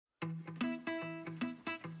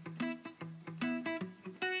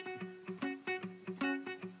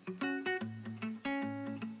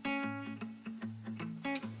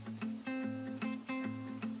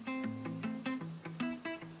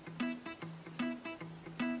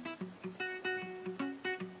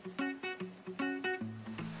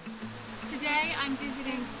I'm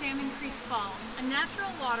visiting Salmon Creek Falls, a natural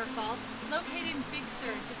waterfall located in Big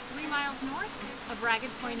Sur, just 3 miles north of Ragged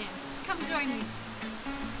Point Inn. Come join me.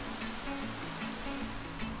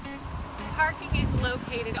 Parking is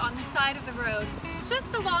located on the side of the road,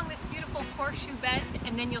 just along this beautiful horseshoe bend,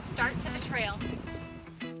 and then you'll start to the trail.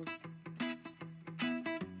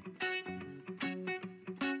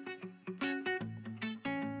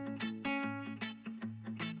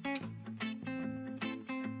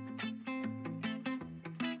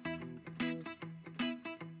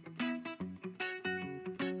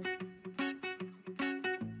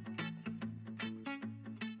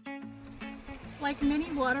 Like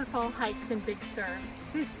many waterfall hikes in Big Sur,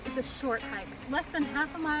 this is a short hike, less than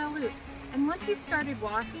half a mile loop, and once you've started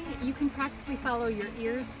walking, you can practically follow your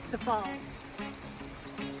ears to the falls.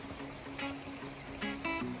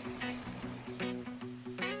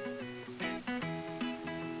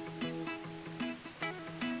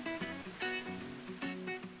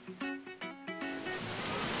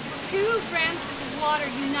 Two branches of water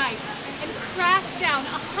unite and crash down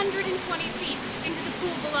 120 feet into the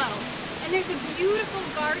pool below. And there's a beautiful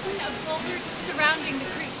garden of boulders surrounding the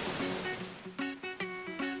creek.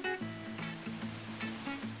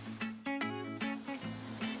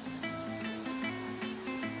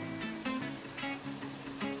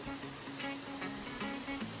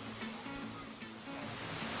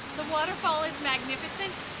 The waterfall is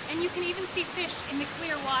magnificent, and you can even see fish in the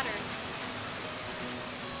clear waters.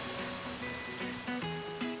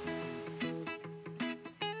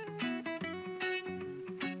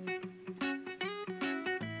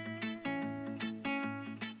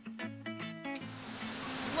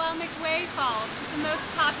 Falls is the most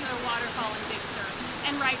popular waterfall in Big Sur,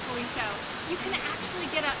 and rightfully so. You can actually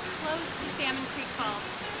get up close to Salmon Creek Falls,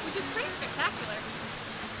 which is pretty spectacular.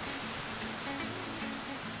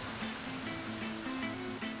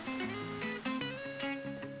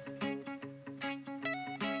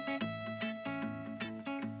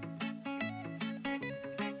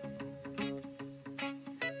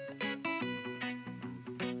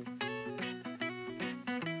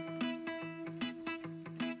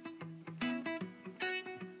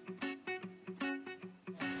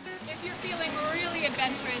 If you're feeling really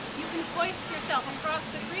adventurous, you can hoist yourself across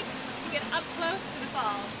the creek to get up close to the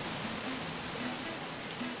falls.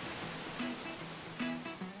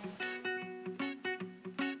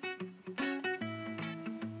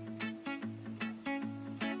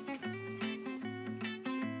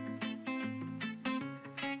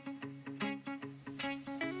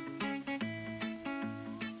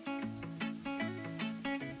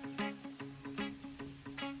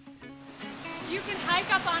 You can hike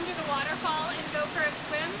up onto the waterfall and go for a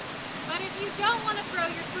swim, but if you don't want to throw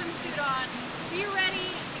your swimsuit on, be ready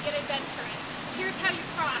to get adventurous. Here's how you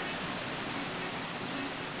cross.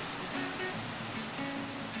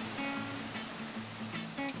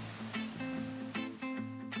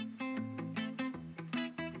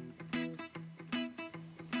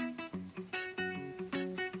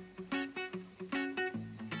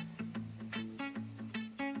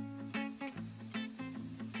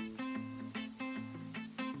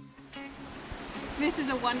 This is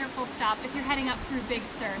a wonderful stop if you're heading up through Big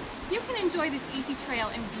Sur. You can enjoy this easy trail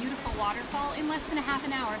and beautiful waterfall in less than a half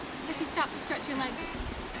an hour as you stop to stretch your legs.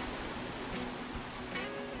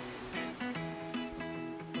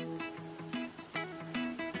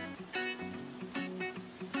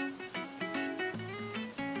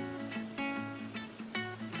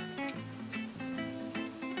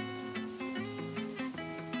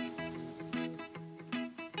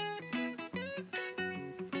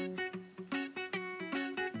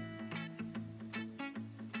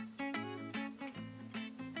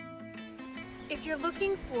 If you're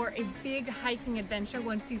looking for a big hiking adventure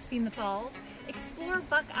once you've seen the falls, explore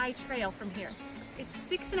Buckeye Trail from here. It's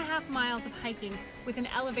 6.5 miles of hiking with an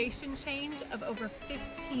elevation change of over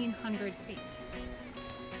 1,500 feet.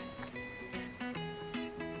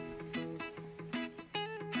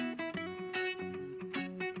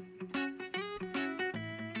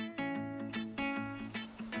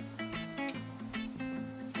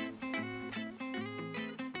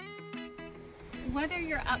 Whether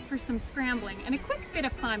you're up for some scrambling and a quick bit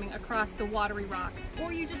of climbing across the watery rocks,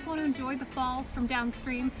 or you just want to enjoy the falls from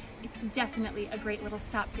downstream, it's definitely a great little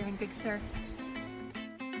stop here in Big Sur.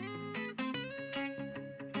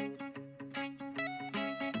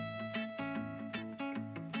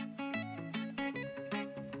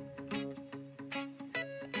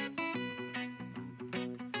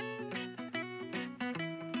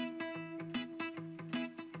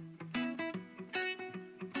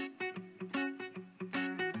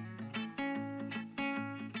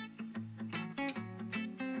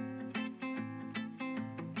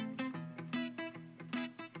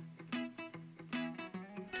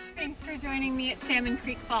 Thanks for joining me at Salmon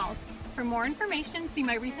Creek Falls. For more information, see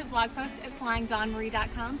my recent blog post at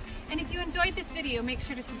flyingdawnmarie.com. And if you enjoyed this video, make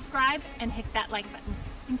sure to subscribe and hit that like button.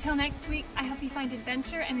 Until next week, I hope you find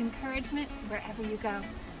adventure and encouragement wherever you go.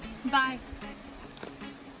 Bye.